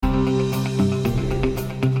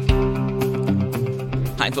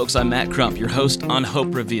Hi, folks. I'm Matt Crump, your host on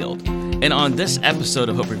Hope Revealed. And on this episode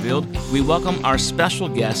of Hope Revealed, we welcome our special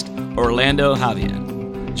guest, Orlando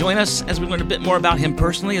Javian. Join us as we learn a bit more about him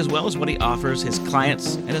personally, as well as what he offers his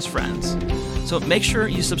clients and his friends. So make sure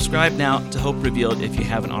you subscribe now to Hope Revealed if you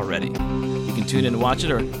haven't already. You can tune in and watch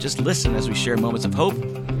it, or just listen as we share moments of hope,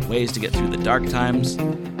 ways to get through the dark times,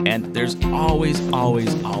 and there's always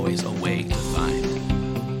a way to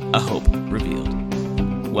find a Hope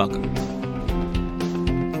Revealed. Welcome.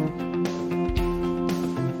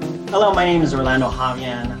 Hello, my name is Orlando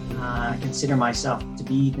Javian. I consider myself to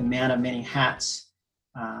be the man of many hats.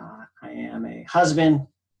 I am a husband,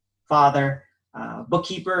 father,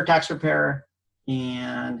 bookkeeper, tax preparer,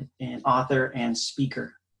 and an author and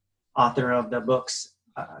speaker. Author of the books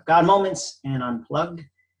God Moments and Unplugged.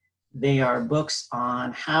 They are books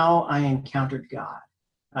on how I encountered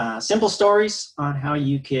God. Simple stories on how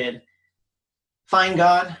you could find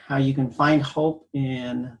God, how you can find hope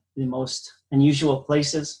in the most unusual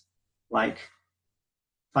places, like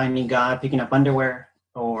finding God, picking up underwear,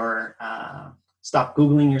 or stop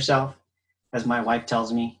Googling yourself, as my wife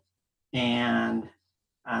tells me. And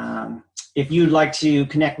if you'd like to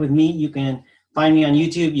connect with me, you can find me on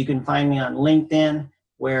YouTube. You can find me on LinkedIn,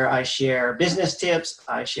 where I share business tips,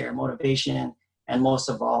 I share motivation, and most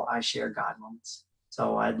of all, I share God moments.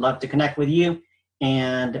 So I'd love to connect with you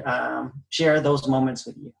and share those moments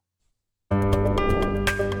with you.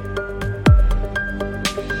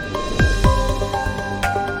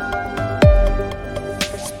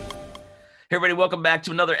 Hey everybody, welcome back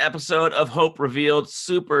to another episode of Hope Revealed.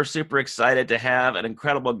 Super excited to have an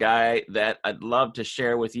incredible guy that I'd love to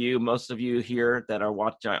share with you. Most of you here that are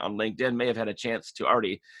watching on LinkedIn may have had a chance to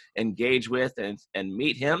already engage with and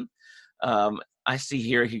meet him. I see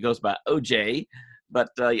here he goes by OJ, but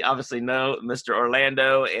you obviously know Mr.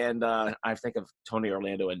 Orlando, and I think of Tony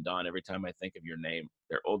Orlando and Don every time I think of your name.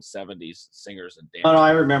 They're old 70s singers and dancers. Oh, no,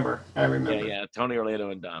 I remember. Yeah, Tony Orlando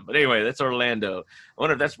and Don. But anyway, that's Orlando. I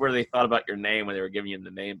wonder if that's where they thought about your name when they were giving you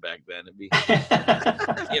the name back then. It'd be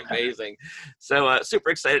amazing. So super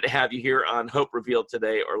excited to have you here on Hope Revealed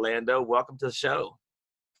today, Orlando. Welcome to the show.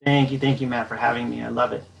 Thank you, Matt, for having me. I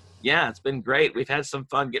love it. Yeah, it's been great. We've had some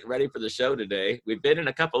fun getting ready for the show today. We've been in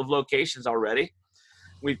a couple of locations already.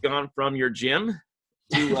 We've gone from your gym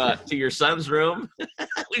to your son's room.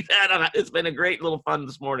 It's been a great little fun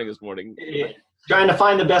this morning. Yeah. Trying to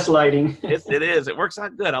find the best lighting. It is. It works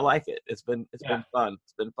out good. I like it. It's been fun.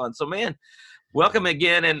 It's been fun. So, man, welcome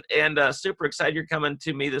again, and super excited you're coming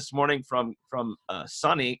to me this morning from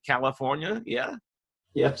sunny California. Yeah.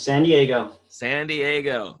 Yep, San Diego. San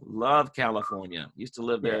Diego. Love California. Used to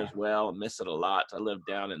live there as well. Miss it a lot. I live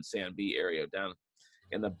down in San B area, down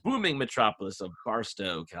in the booming metropolis of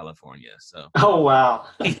Barstow, California. So. Oh, wow.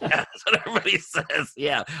 Yeah, that's what everybody says.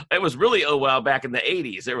 Yeah. It was really, back in the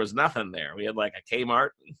 80s. There was nothing there. We had like a Kmart,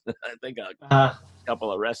 I think a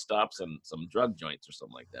couple of rest stops and some drug joints or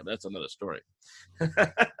something like that. But that's another story.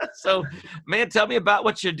 So, man, tell me about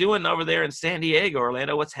what you're doing over there in San Diego,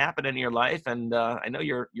 Orlando. What's happening in your life? And I know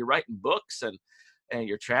you're writing books and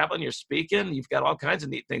you're traveling, you're speaking. You've got all kinds of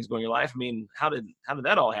neat things going in your life. I mean, how did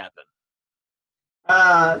that all happen?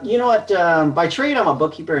 You know what? By trade, I'm a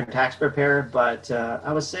bookkeeper and tax preparer, but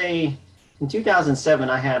I would say in 2007,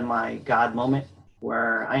 I had my God moment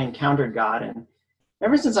where I encountered God. And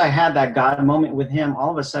ever since I had that God moment with him, all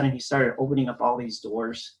of a sudden he started opening up all these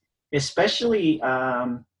doors, especially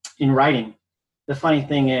in writing. The funny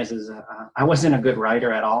thing is I wasn't a good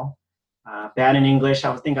writer at all. Bad in English.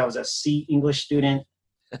 I would think I was a C English student.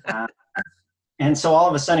 And so all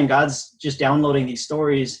of a sudden, God's just downloading these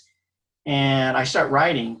stories. And I start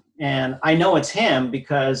writing, and I know it's him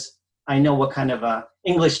because I know what kind of a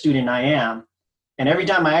English student I am. And every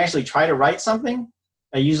time I actually try to write something,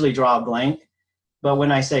 I usually draw a blank. But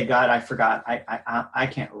when I say, God, I forgot, I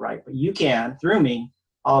can't write, but you can through me.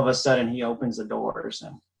 All of a sudden, he opens the doors,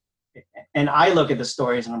 and I look at the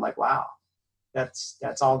stories, and I'm like, wow, that's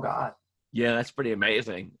all God. Yeah, that's pretty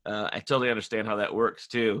amazing. I totally understand how that works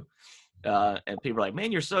too. And people are like,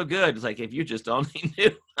 man, you're so good. It's like, if you just only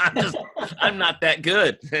knew, I'm not that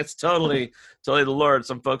good. It's totally the Lord.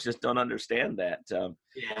 Some folks just don't understand that.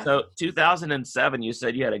 So 2007, you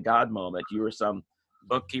said you had a God moment. You were some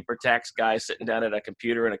bookkeeper tax guy sitting down at a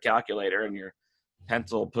computer and a calculator and your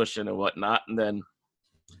pencil pushing and whatnot. And then,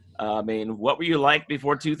 I mean, what were you like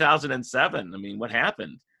before 2007? I mean, what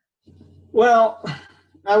happened? Well,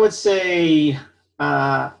 I would say,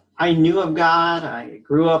 I knew of God. I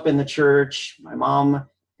grew up in the church. My mom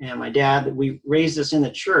and my dad, we raised us in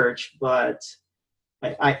the church, but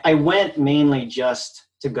I went mainly just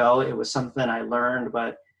to go. It was something I learned,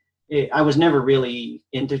 but I was never really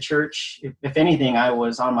into church. If anything, I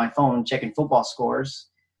was on my phone checking football scores.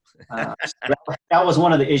 That was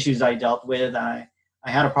one of the issues I dealt with. I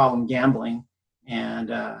had a problem gambling.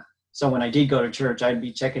 And so when I did go to church, I'd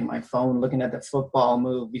be checking my phone, looking at the football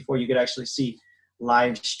move before you could actually see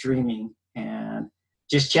live streaming, and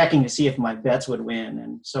just checking to see if my bets would win.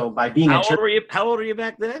 And so by being How old were you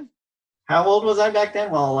back then? How old was I back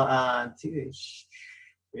then? Well,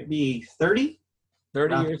 maybe 30.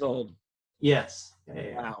 30 years old. Yes.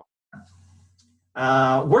 Yeah.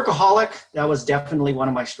 Wow. Workaholic. That was definitely one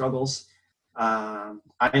of my struggles. I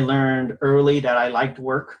learned early that I liked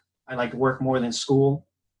work. I liked work more than school.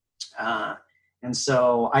 And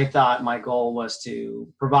so I thought my goal was to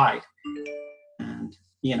provide. And,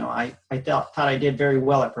 I thought I did very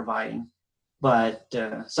well at providing. But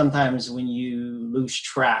sometimes when you lose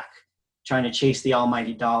track, trying to chase the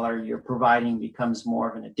almighty dollar, your providing becomes more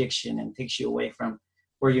of an addiction and takes you away from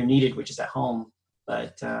where you're needed, which is at home.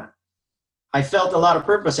 But I felt a lot of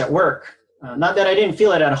purpose at work. Not that I didn't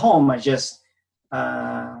feel it at home. I just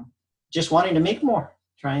wanting to make more,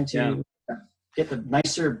 trying to get the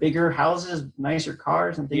nicer, bigger houses, nicer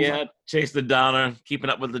cars and things. Yeah, chase the dollar,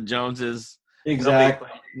 keeping up with the Joneses. Exactly.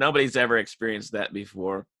 Nobody's ever experienced that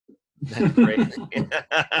before. That's crazy.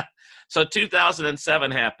 So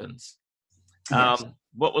 2007 happens. Yes.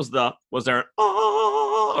 Was there,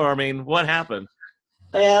 what happened?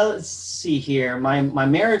 Let's see here. My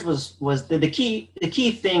marriage was the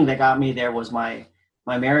key thing that got me there was my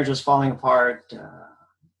marriage was falling apart.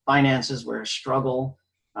 Finances were a struggle.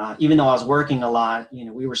 Even though I was working a lot,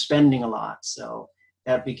 we were spending a lot. So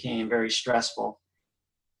that became very stressful.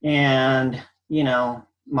 And,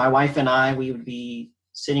 my wife and I, we would be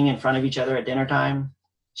sitting in front of each other at dinner time.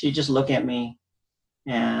 She'd just look at me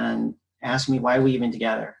and ask me why we even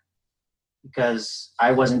together, because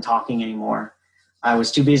I wasn't talking anymore. I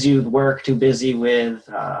was too busy with work, too busy with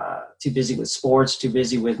sports, too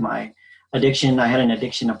busy with my addiction. I had an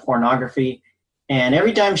addiction to pornography. And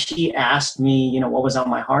every time she asked me, what was on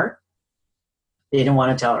my heart, they didn't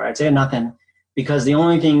want to tell her. I'd say nothing, because the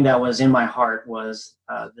only thing that was in my heart was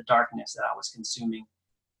the darkness that I was consuming.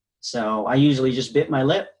 So I usually just bit my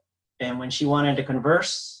lip. And when she wanted to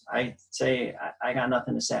converse, I'd say, I got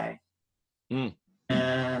nothing to say. And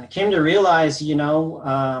I came to realize,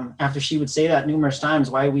 after she would say that numerous times,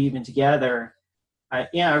 why are we even together?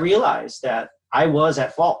 I realized that I was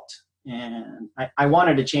at fault, and I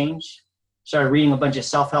wanted to change. Started reading a bunch of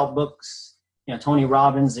self-help books, Tony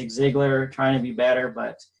Robbins, Zig Ziglar, trying to be better,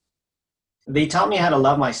 but they taught me how to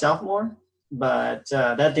love myself more, but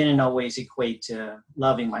that didn't always equate to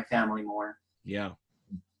loving my family more. Yeah.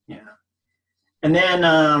 And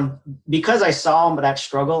then because I saw that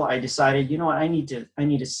struggle, I decided, what, I need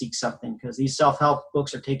to seek something, because these self-help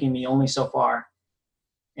books are taking me only so far.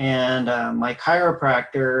 And my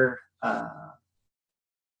chiropractor, I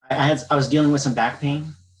was dealing with some back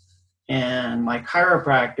pain, and my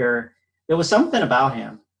chiropractor, there was something about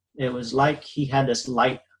him. It was like he had this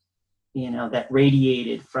light, that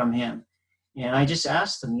radiated from him. And I just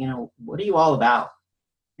asked him, what are you all about?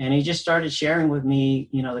 And he just started sharing with me,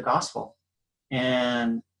 the gospel.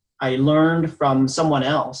 And I learned from someone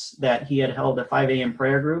else that he had held a 5 a.m.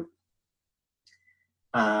 prayer group.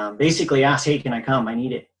 Basically asked, hey, can I come? I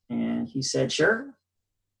need it. And he said, sure.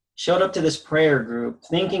 Showed up to this prayer group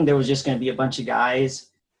thinking there was just going to be a bunch of guys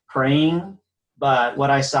praying. But what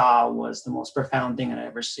I saw was the most profound thing I'd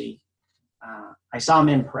ever see. I saw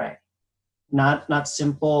men pray. Not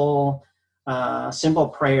simple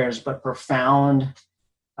prayers, but profound,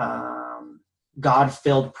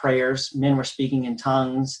 God-filled prayers. Men were speaking in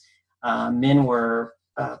tongues. Men were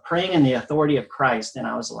praying in the authority of Christ. And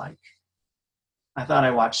I was like, I thought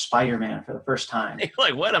I watched Spider-Man for the first time.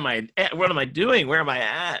 Like, what am I doing? Where am I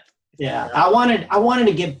at? Yeah, I wanted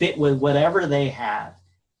to get bit with whatever they had.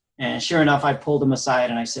 And sure enough, I pulled them aside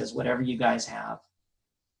and I says, whatever you guys have,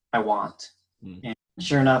 I want. And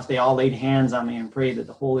sure enough, they all laid hands on me and prayed that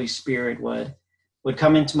the Holy Spirit would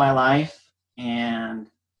come into my life, and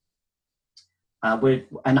I would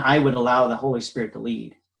allow the Holy Spirit to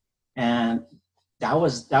lead. And that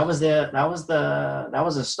was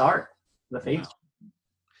the start, the faith.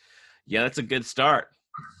 Yeah, that's a good start.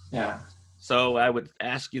 Yeah. So I would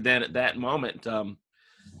ask you then at that moment,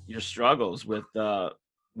 your struggles with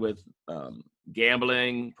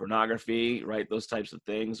gambling, pornography, right? Those types of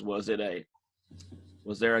things. Was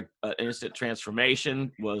there an instant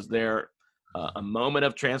transformation? Was there a moment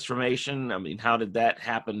of transformation? I mean, how did that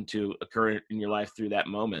happen to occur in your life through that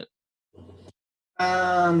moment?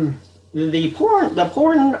 The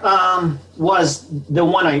porn was the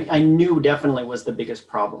one I knew definitely was the biggest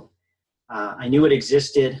problem. I knew it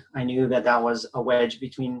existed. I knew that that was a wedge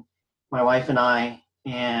between my wife and I.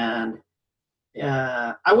 And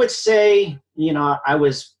I would say,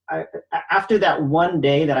 after that one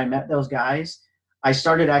day that I met those guys, I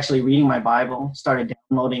started actually reading my Bible, started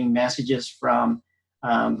downloading messages from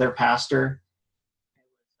their pastor,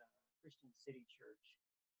 Christian City Church,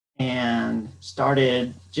 and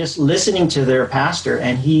started just listening to their pastor.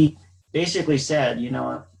 And he basically said,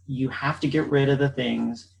 you have to get rid of the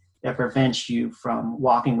things that prevents you from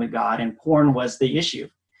walking with God. And porn was the issue.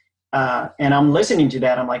 And I'm listening to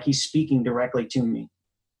that. I'm like, he's speaking directly to me.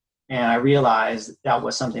 And I realized that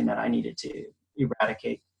was something that I needed to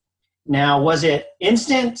eradicate. Now, was it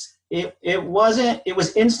instant? It wasn't. It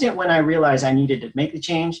was instant when I realized I needed to make the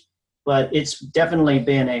change, but it's definitely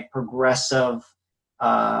been a progressive,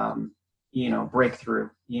 breakthrough.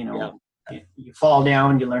 You fall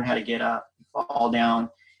down, you learn how to get up. You fall down,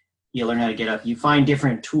 you learn how to get up. You find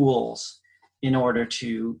different tools in order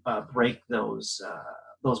to break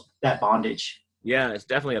that bondage. Yeah, it's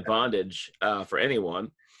definitely a bondage for anyone.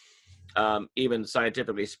 Even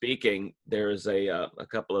scientifically speaking, there's a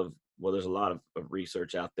couple of, there's a lot of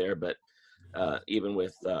research out there, but even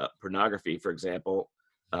with pornography, for example,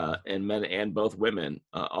 and men and both women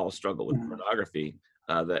all struggle with pornography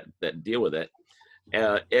that deal with it.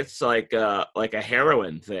 It's like a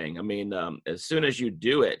heroin thing. I mean, as soon as you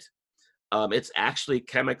do it, it's actually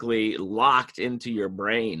chemically locked into your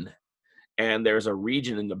brain, and there's a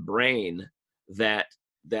region in the brain that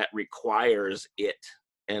requires it,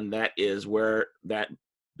 and that is where that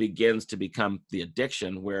begins to become the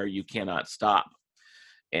addiction, where you cannot stop,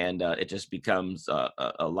 and it just becomes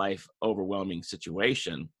a life overwhelming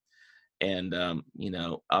situation. And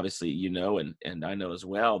obviously, and I know as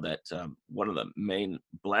well that one of the main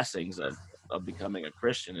blessings of becoming a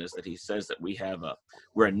Christian is that he says that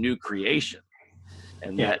we're a new creation,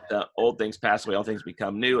 and that old things pass away, all things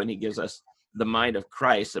become new, and he gives us the mind of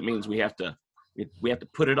Christ. That means we have to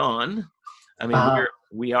put it on. I mean,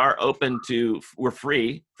 we are open to, we're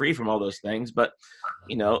free from all those things, but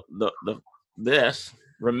this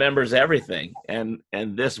remembers everything, and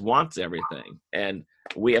this wants everything, and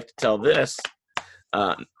we have to tell this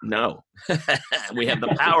no. We have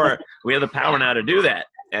the power. We have the power now to do that.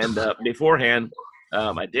 And beforehand,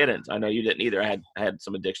 I didn't. I know you didn't either. I had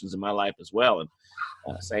some addictions in my life as well, and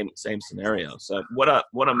same scenario. So what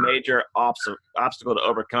a major obstacle to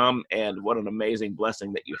overcome, and what an amazing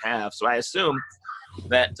blessing that you have. So I assume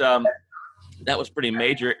that that was pretty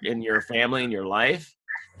major in your family and your life.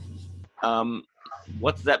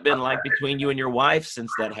 What's that been like between you and your wife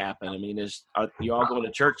since that happened? I mean, are you all going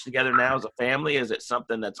to church together now as a family? Is it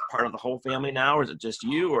something that's part of the whole family now, or is it just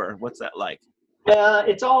you, or what's that like?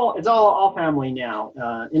 It's all family now.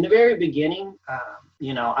 In the very beginning,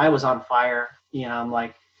 I was on fire. I'm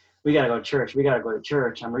like, we got to go to church. We got to go to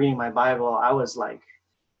church. I'm reading my Bible. I was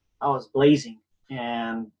blazing,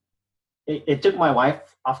 and it took my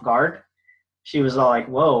wife off guard. She was all like,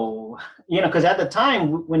 whoa, because at the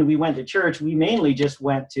time when we went to church, we mainly just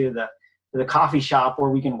went to the coffee shop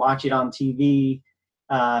where we can watch it on TV.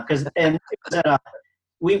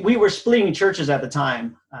 We were splitting churches at the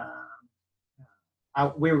time.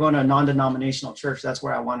 We were going to a non-denominational church. That's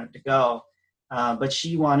where I wanted to go. But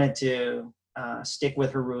she wanted to stick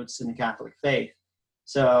with her roots in the Catholic faith.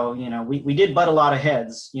 So, we did butt a lot of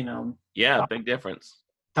heads, Yeah, big difference.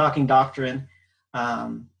 Talking doctrine.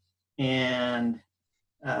 And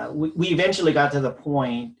we eventually got to the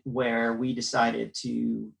point where we decided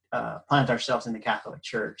to plant ourselves in the Catholic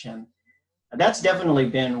Church. And that's definitely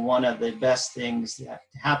been one of the best things that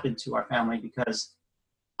happened to our family, because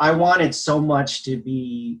I wanted so much to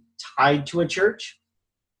be tied to a church.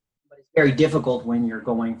 But it's very difficult when you're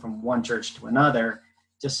going from one church to another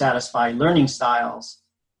to satisfy learning styles.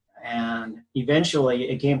 And eventually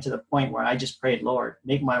it came to the point where I just prayed, Lord,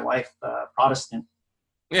 make my wife Protestant.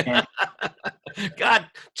 And God,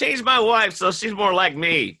 change my wife so she's more like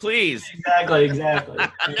me, please. Exactly.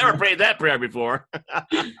 I've never prayed that prayer before.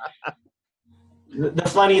 The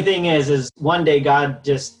funny thing is one day God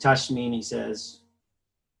just touched me and he says,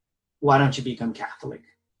 why don't you become Catholic?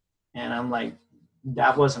 And I'm like,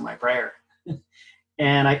 that wasn't my prayer.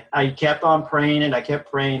 And I kept on praying it. I kept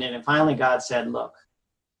praying it. And finally God said, look,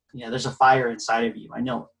 there's a fire inside of you. I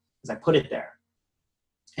know it because I put it there.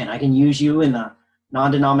 And I can use you in the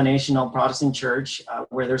non-denominational Protestant church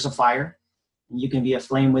where there's a fire, and you can be a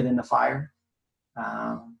flame within the fire.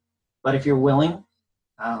 But if you're willing,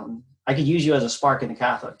 I could use you as a spark in the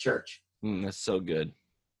Catholic Church. That's so good.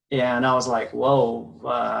 Yeah, and I was like, whoa,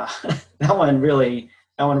 that one really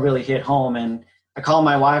hit home. And I called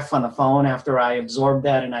my wife on the phone after I absorbed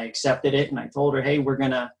that, and I accepted it, and I told her, hey, we're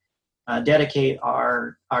gonna dedicate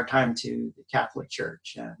our time to the Catholic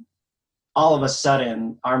Church. And all of a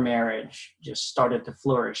sudden, our marriage just started to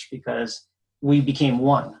flourish because we became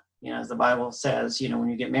one. As the Bible says, when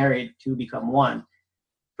you get married, two become one.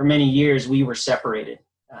 For many years, we were separated.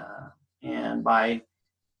 And by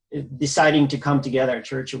deciding to come together at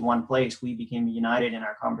church in one place, we became united and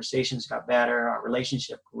our conversations got better, our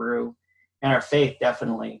relationship grew, and our faith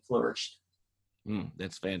definitely flourished.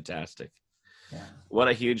 That's fantastic. Yeah. What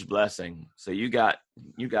a huge blessing. So you got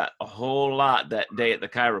a whole lot that day at the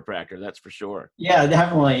chiropractor, that's for sure. Yeah,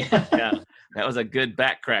 definitely. Yeah, that was a good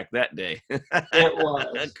back crack that day. It was.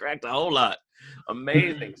 It cracked a whole lot.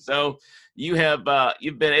 Amazing. So you have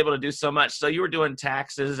you've been able to do so much. So you were doing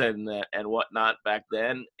taxes and whatnot back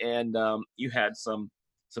then, and you had some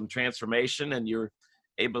transformation, and you're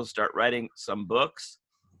able to start writing some books.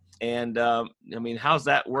 And how's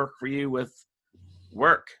that work for you with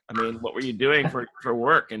work? What were you doing for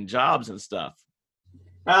work and jobs and stuff?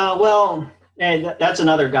 And that's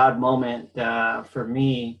another God moment for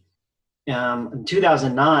me. In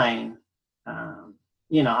 2009,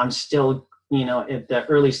 I'm still, at the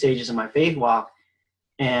early stages of my faith walk,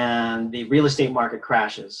 and the real estate market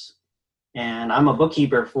crashes. And I'm a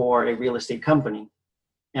bookkeeper for a real estate company.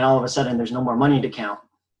 And all of a sudden, there's no more money to count.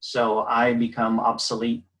 So I become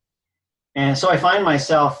obsolete. And so I find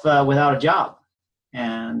myself without a job.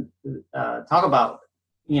 And talk about,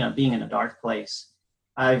 being in a dark place.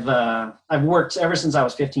 I've worked ever since I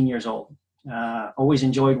was 15 years old. Always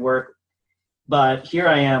enjoyed work, but here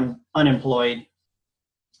I am unemployed,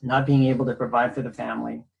 not being able to provide for the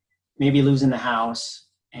family, maybe losing the house,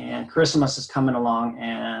 and Christmas is coming along,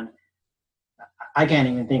 and we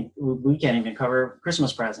can't even cover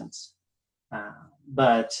Christmas presents.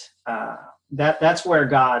 But that's where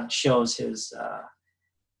God shows his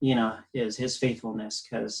faithfulness,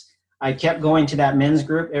 because I kept going to that men's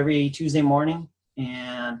group every Tuesday morning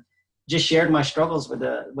and just shared my struggles with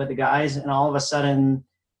the guys. And all of a sudden,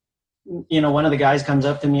 one of the guys comes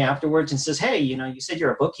up to me afterwards and says, "Hey, you said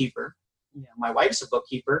you're a bookkeeper. My wife's a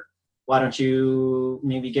bookkeeper. Why don't you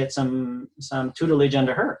maybe get some tutelage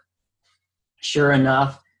under her?" Sure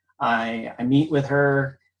enough, I meet with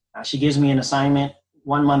her. She gives me an assignment.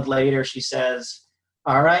 1 month later, she says,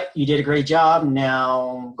 "All right, you did a great job.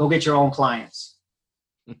 Now go get your own clients."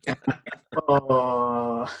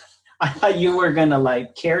 Oh, I thought you were going to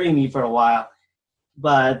carry me for a while,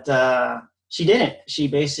 but she didn't. She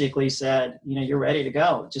basically said, "You're ready to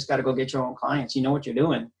go. Just got to go get your own clients. You know what you're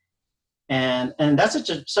doing." And that's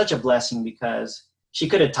such a blessing, because she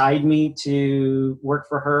could have tied me to work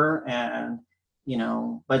for her, and,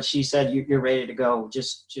 but she said, "You're ready to go.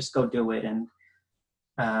 Just go do it." And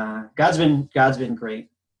God's been great.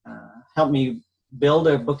 Helped me build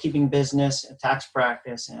a bookkeeping business, a tax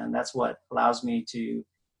practice, and that's what allows me to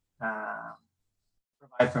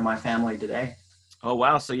provide for my family today. Oh,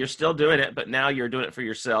 wow. So you're still doing it, but now you're doing it for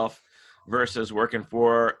yourself versus working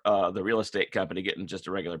for the real estate company, getting just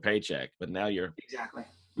a regular paycheck. But now you're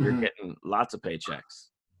getting lots of paychecks.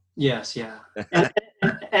 Yes. Yeah.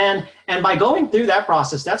 And by going through that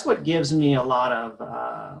process, that's what gives me a lot of,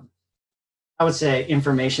 I would say,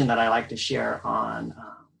 information that I like to share on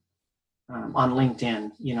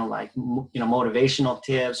LinkedIn, motivational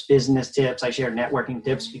tips, business tips. I share networking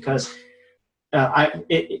tips, because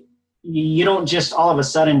you don't just all of a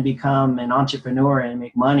sudden become an entrepreneur and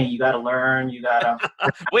make money. You got to learn. You got to.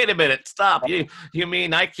 Wait a minute. Stop. You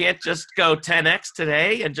mean I can't just go 10x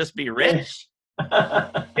today and just be rich?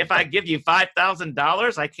 If I give you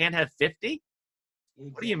 $5,000, I can't have 50?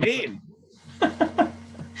 What do you mean? I'm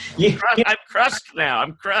crushed now.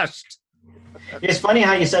 I'm crushed. It's funny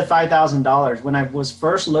how you said $5,000. When I was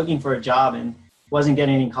first looking for a job and wasn't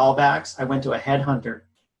getting any callbacks, I went to a headhunter,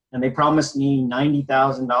 and they promised me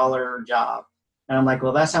 $90,000 job. And I'm like,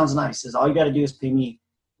 well, that sounds nice. Says, all you got to do is pay me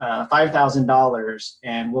 $5,000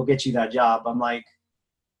 and we'll get you that job. I'm like,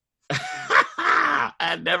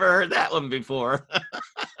 I'd never heard that one before.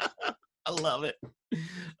 I love it.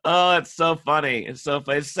 Oh, it's so funny. It's so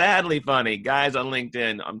funny. It's sadly funny. Guys on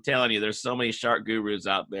LinkedIn, I'm telling you, there's so many shark gurus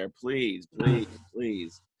out there. Please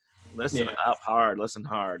listen up hard. Listen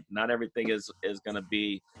hard. Not everything is going to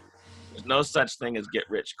be, there's no such thing as get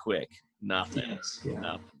rich quick. Nothing. Yes, yeah.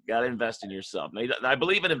 No. Got to invest in yourself. Now, I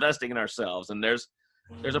believe in investing in ourselves, and there's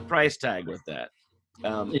a price tag with that.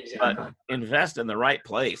 Exactly. But invest in the right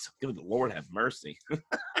place. Good Lord have mercy.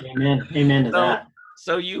 Amen to that.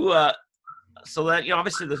 So you, so that,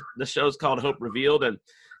 obviously the show's called Hope Revealed,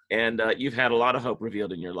 and you've had a lot of hope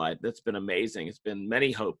revealed in your life. That's been amazing. It's been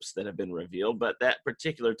many hopes that have been revealed, but that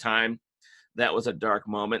particular time that was a dark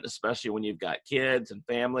moment, especially when you've got kids and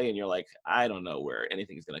family and you're like, I don't know where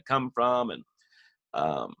anything's going to come from. And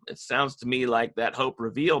it sounds to me like that Hope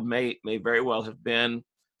Revealed may very well have been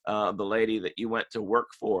the lady that you went to work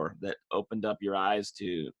for that opened up your eyes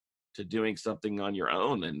to doing something on your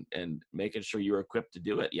own and making sure you're equipped to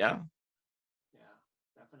do it. Yeah. Yeah,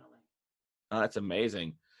 definitely. That's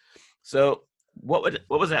amazing. So what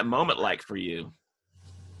was that moment like for you?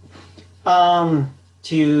 It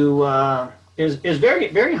was very,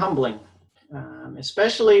 very humbling,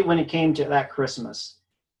 especially when it came to that Christmas.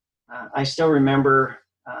 I still remember,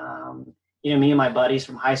 me and my buddies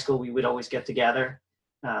from high school, we would always get together.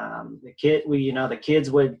 The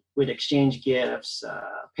kids would exchange gifts,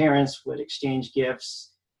 parents would exchange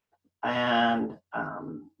gifts. And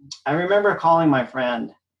I remember calling my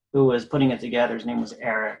friend who was putting it together. His name was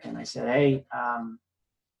Eric. And I said, hey,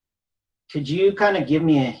 could you kind of give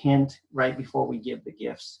me a hint right before we give the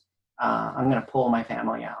gifts? I'm going to pull my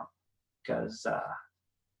family out because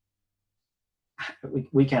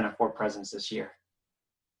we can't afford presents this year.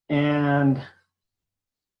 And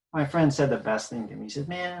my friend said the best thing to me. He said,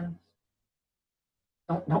 man,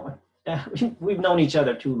 don't, we've known each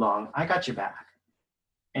other too long. I got your back.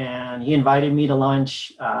 And he invited me to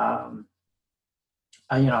lunch, a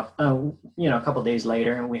couple of days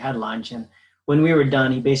later, and we had lunch. And when we were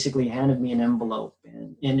done, he basically handed me an envelope,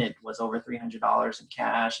 and in it was over $300 in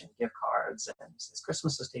cash and gift cards. And he says,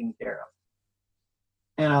 Christmas is taken care of.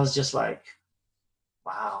 And I was just like,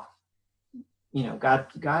 wow, God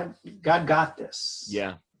got this.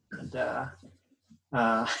 Yeah. And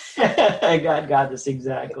God got this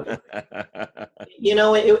exactly.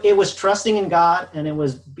 It was trusting in God, and it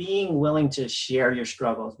was being willing to share your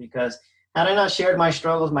struggles, because had I not shared my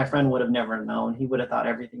struggles, my friend would have never known. He would have thought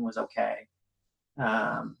everything was okay.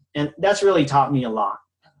 And that's really taught me a lot.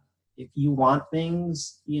 If you want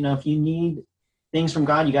things, if you need things from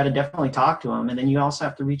God, you got to definitely talk to him. And then you also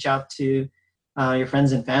have to reach out to your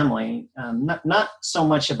friends and family. Not so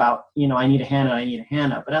much about, I need a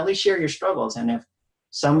hand up, but at least share your struggles. And if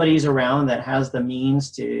somebody's around that has the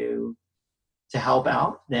means to help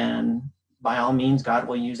out, then by all means, God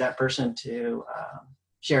will use that person to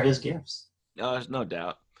share his gifts. No, there's no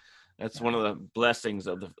doubt. That's one of the blessings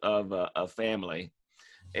of a family.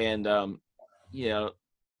 And,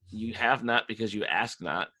 you have not because you ask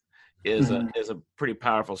not is a pretty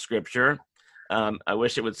powerful scripture. I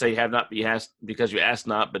wish it would say have not be asked because you ask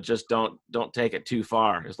not, but just don't take it too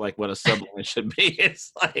far. It's like what a supplement should be.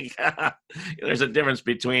 It's like there's a difference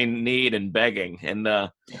between need and begging. And,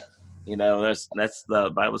 that's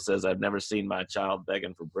the Bible says, I've never seen my child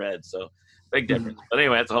begging for bread. So big difference. But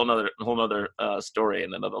anyway, that's a whole nother story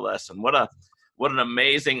and another lesson. What an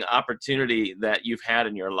amazing opportunity that you've had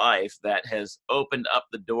in your life that has opened up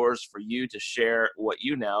the doors for you to share what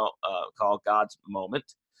you now call God's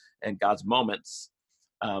moment and God's moments,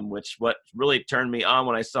 which what really turned me on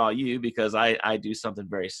when I saw you, because I do something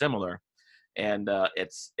very similar. And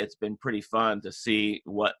it's been pretty fun to see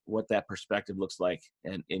what that perspective looks like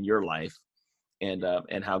in your life and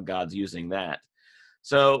how God's using that.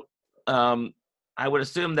 So I would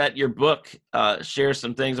assume that your book shares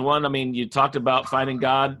some things. One, you talked about finding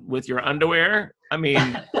God with your underwear.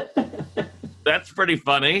 That's pretty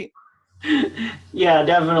funny. Yeah,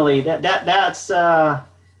 definitely. That's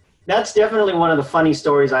definitely one of the funny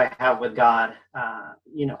stories I have with God. I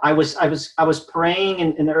was praying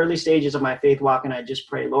in the early stages of my faith walk, and I just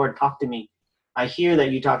prayed, Lord, talk to me. I hear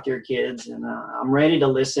that you talk to your kids, and I'm ready to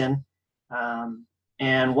listen.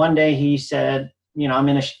 And one day he said, I'm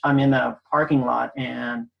in the parking lot,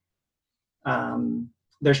 and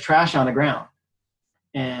there's trash on the ground,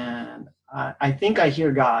 and I think I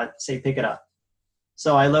hear God say, pick it up.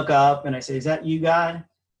 So I look up and I say, is that you, God?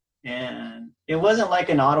 And it wasn't like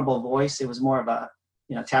an audible voice. It was more of a,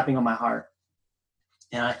 tapping on my heart.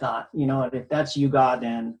 And I thought, if that's you, God,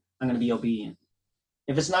 then I'm going to be obedient.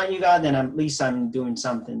 If it's not you, God, then at least I'm doing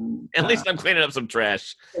something. At least I'm cleaning up some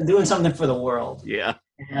trash. Doing something for the world. Yeah.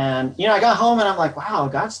 And, I got home and I'm like, wow,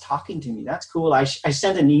 God's talking to me. That's cool. I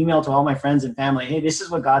sent an email to all my friends and family. Hey, this is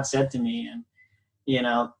what God said to me. And,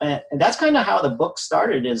 and that's kind of how the book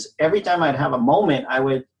started, is every time I'd have a moment, I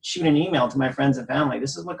would shoot an email to my friends and family.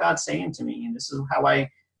 This is what God's saying to me. And this is how I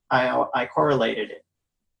correlated it.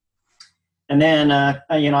 And then,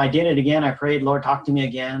 I did it again. I prayed, Lord, talk to me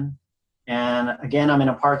again. And again, I'm in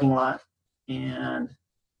a parking lot, and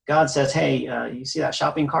God says, hey, you see that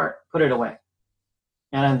shopping cart? Put it away.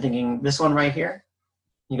 And I'm thinking, this one right here?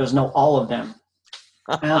 He goes, no, all of them.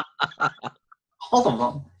 All of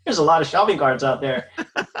them. There's a lot of shopping carts out there.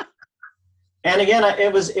 And again,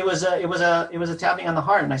 it was a tapping on the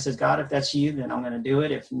heart. And I said, God, if that's you, then I'm going to do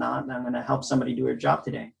it. If not, then I'm going to help somebody do their job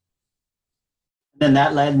today. Then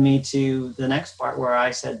that led me to the next part where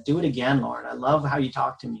I said, do it again, Lord. I love how you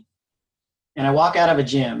talk to me. And I walk out of a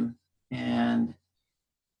gym, and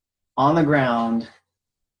on the ground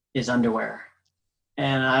is underwear.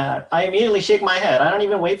 And I immediately shake my head. I don't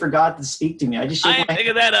even wait for God to speak to me. I just shake my head. I ain't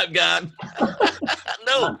picking that up, God.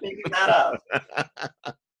 No. I'm picking that up.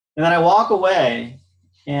 And then I walk away,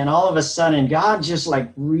 and all of a sudden, God just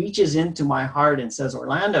like reaches into my heart and says,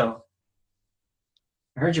 Orlando,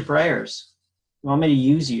 I heard your prayers. You want me to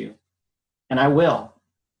use you? And I will.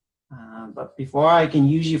 But before I can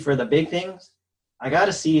use you for the big things, I got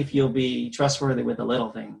to see if you'll be trustworthy with the little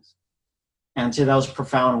things. And to those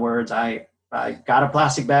profound words, I got a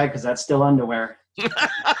plastic bag because that's still underwear. Yeah,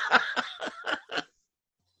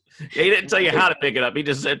 he didn't tell you how to pick it up. He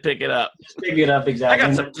just said pick it up. Just pick it up, exactly. I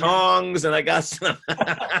got some tongs and I got some.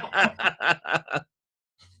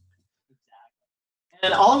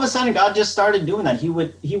 And all of a sudden, God just started doing that. He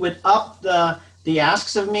would up the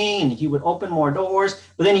asks of me, and he would open more doors.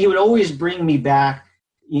 But then he would always bring me back.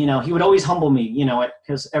 He would always humble me.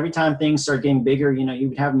 Because every time things start getting bigger, he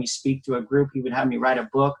would have me speak to a group. He would have me write a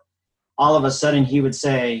book. All of a sudden, he would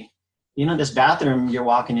say, this bathroom you're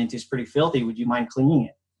walking into is pretty filthy. Would you mind cleaning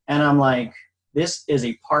it? And I'm like, this is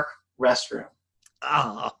a park restroom.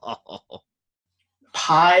 Oh.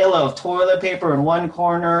 Pile of toilet paper in one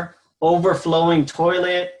corner, overflowing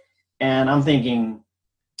toilet. And I'm thinking,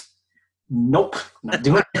 nope, not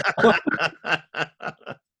doing it.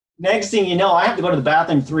 Next thing you know, I have to go to the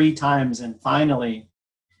bathroom 3 times. And finally,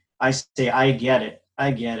 I say, I get it.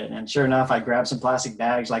 And sure enough, I grab some plastic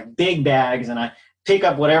bags, like big bags, and I pick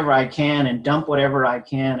up whatever I can and dump whatever I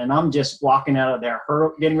can. And I'm just walking out of there,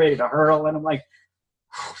 getting ready to hurl. And I'm like,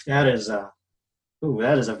 that is a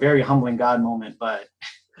very humbling God moment. But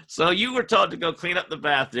so you were told to go clean up the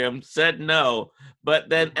bathroom, said no, but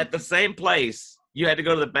then at the same place, you had to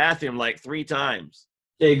go to the bathroom like 3 times.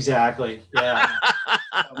 Exactly. Yeah.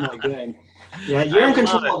 Oh my God. Yeah, you're in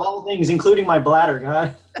control of all things, including my bladder,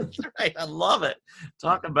 God. That's right. I love it.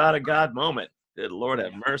 Talk about a God moment. Good Lord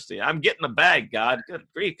have mercy. I'm getting the bag, God. Good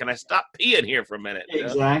grief. Can I stop peeing here for a minute?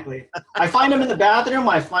 Exactly. I find them in the bathroom.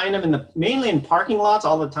 I find them mainly in parking lots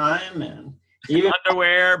all the time. And even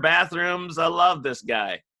underwear, bathrooms. I love this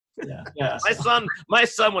guy. Yeah. Yeah. My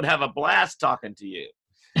son would have a blast talking to you.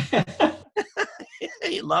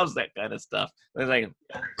 He loves that kind of stuff. It's like,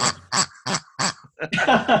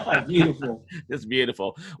 beautiful. It's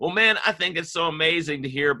beautiful. Well, man, I think it's so amazing to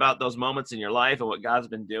hear about those moments in your life and what God's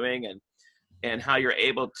been doing, and how you're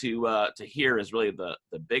able to hear is really the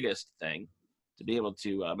biggest thing. To be able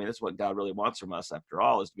to, that's what God really wants from us after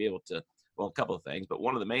all, is to be able to, well, a couple of things, but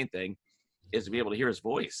one of the main thing is to be able to hear his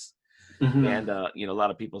voice. Mm-hmm. And, a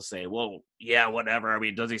lot of people say, well, yeah, whatever.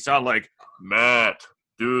 Does he sound like Matt?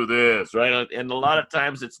 Do this, right? And a lot of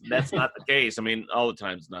times that's not the case. All the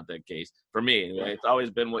time it's not that case for me. Anyway, it's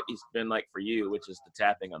always been what he's been like for you, which is the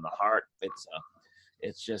tapping on the heart.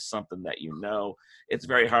 It's just something that it's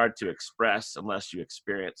very hard to express unless you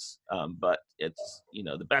experience. But it's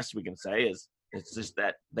the best we can say is it's just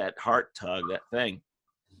that heart tug, that thing,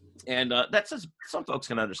 and that's just, some folks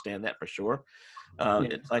can understand that for sure.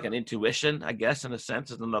 It's like an intuition, I guess, in a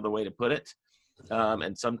sense, is another way to put it.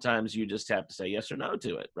 And sometimes you just have to say yes or no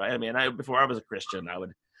to it, right? Before I was a Christian, I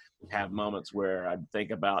would have moments where I'd think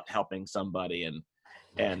about helping somebody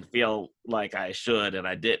and feel like I should, and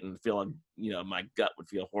I didn't. Feel, my gut would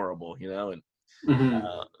feel horrible, and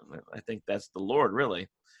I think that's the Lord, really.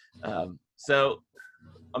 So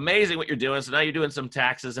amazing what you're doing. So now you're doing some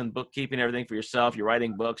taxes and bookkeeping, everything for yourself. You're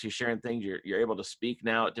writing books. You're sharing things. You're able to speak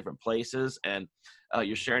now at different places, and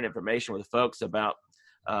you're sharing information with folks about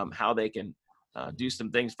how they can do some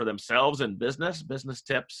things for themselves in business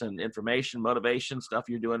tips and information, motivation, stuff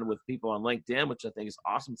you're doing with people on LinkedIn, which I think is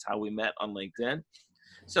awesome. It's how we met on LinkedIn.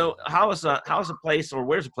 So how's a place, or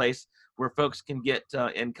where's a place where folks can get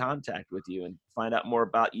in contact with you and find out more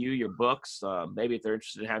about you, your books, maybe if they're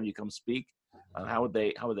interested in having you come speak, how would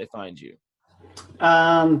they find you?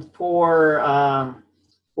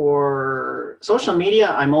 For social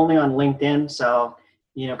media, I'm only on LinkedIn. So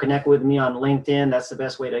connect with me on LinkedIn. That's the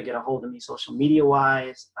best way to get a hold of me social media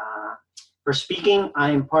wise. For speaking,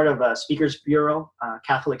 I'm part of a speakers bureau,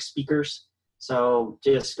 Catholic Speakers. So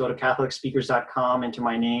just go to catholicspeakers.com, enter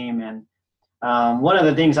my name. And one of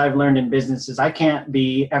the things I've learned in business is I can't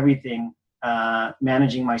be everything,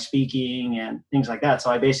 managing my speaking and things like that.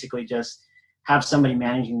 So I basically just have somebody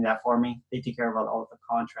managing that for me. They take care of all of the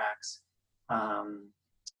contracts.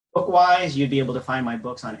 Book wise, you'd be able to find my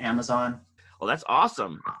books on Amazon. Well, that's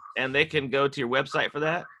awesome. And they can go to your website for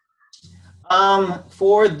that?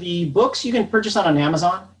 For the books, you can purchase on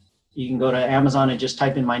Amazon. You can go to Amazon and just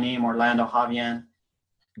type in my name, Orlando Javian.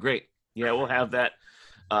 Great. Yeah, we'll have that.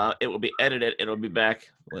 It will be edited. It'll be back.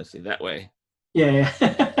 Let's see, that way. Yeah.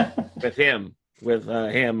 With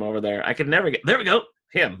him over there. I could never get. There we go.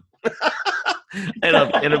 Him. It'd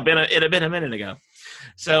have been a minute ago.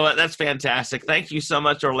 So that's fantastic. Thank you so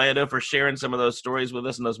much, Orlando, for sharing some of those stories with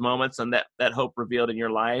us and those moments and that hope revealed in your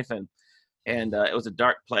life. And it was a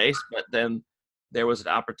dark place, but then there was an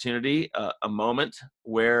opportunity, a moment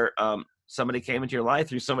where somebody came into your life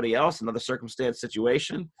through somebody else, another circumstance,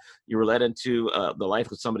 situation. You were led into the life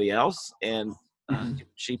with somebody else, and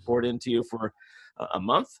she poured into you for a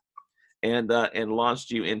month and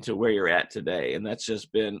launched you into where you're at today. And that's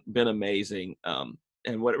just been amazing.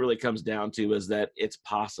 And what it really comes down to is that it's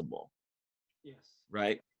possible. Yes.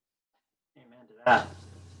 Right? Amen to that.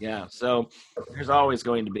 Yeah. So there's always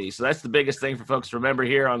going to be. So that's the biggest thing for folks to remember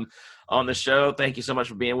here on the show. Thank you so much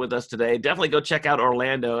for being with us today. Definitely go check out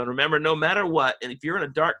Orlando. And remember, no matter what, and if you're in a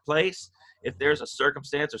dark place, if there's a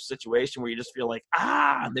circumstance or situation where you just feel like,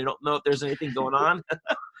 they don't know if there's anything going on,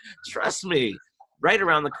 trust me, right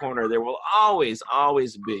around the corner, there will always,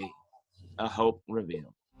 always be a hope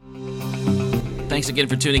revealed. Thanks again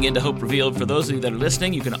for tuning in to Hope Revealed. For those of you that are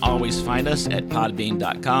listening, you can always find us at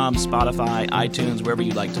podbean.com, Spotify, iTunes, wherever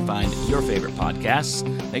you'd like to find your favorite podcasts.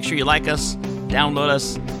 Make sure you like us, download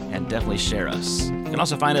us, and definitely share us. You can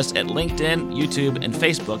also find us at LinkedIn, YouTube, and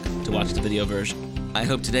Facebook to watch the video version. I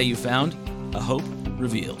hope today you found a hope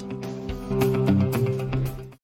revealed.